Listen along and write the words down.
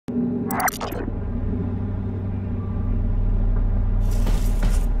I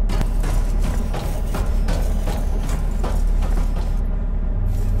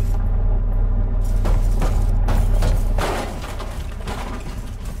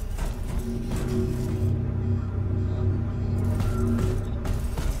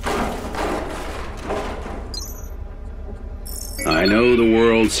know the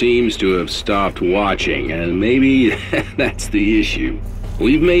world seems to have stopped watching, and maybe that's the issue.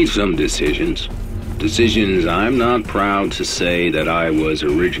 We've made some decisions. Decisions I'm not proud to say that I was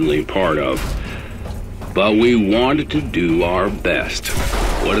originally part of. But we wanted to do our best.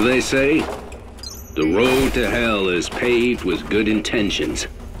 What do they say? The road to hell is paved with good intentions.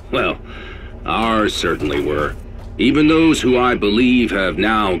 Well, ours certainly were. Even those who I believe have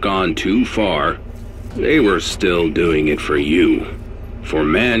now gone too far, they were still doing it for you, for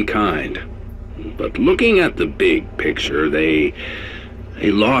mankind. But looking at the big picture, they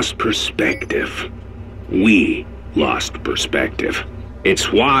lost perspective. We lost perspective.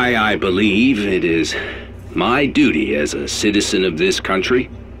 It's why I believe it is my duty as a citizen of this country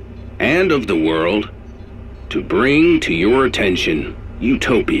and of the world to bring to your attention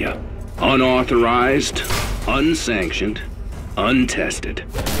utopia. Unauthorized, unsanctioned, untested,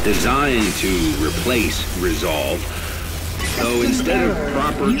 designed to replace resolve. So instead of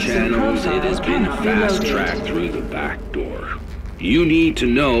proper channels, it has been fast-tracked through the back door. You need to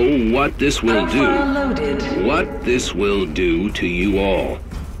know what this will do. What this will do to you all.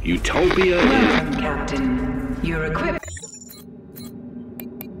 Utopia is... Welcome, Captain. Your equipment...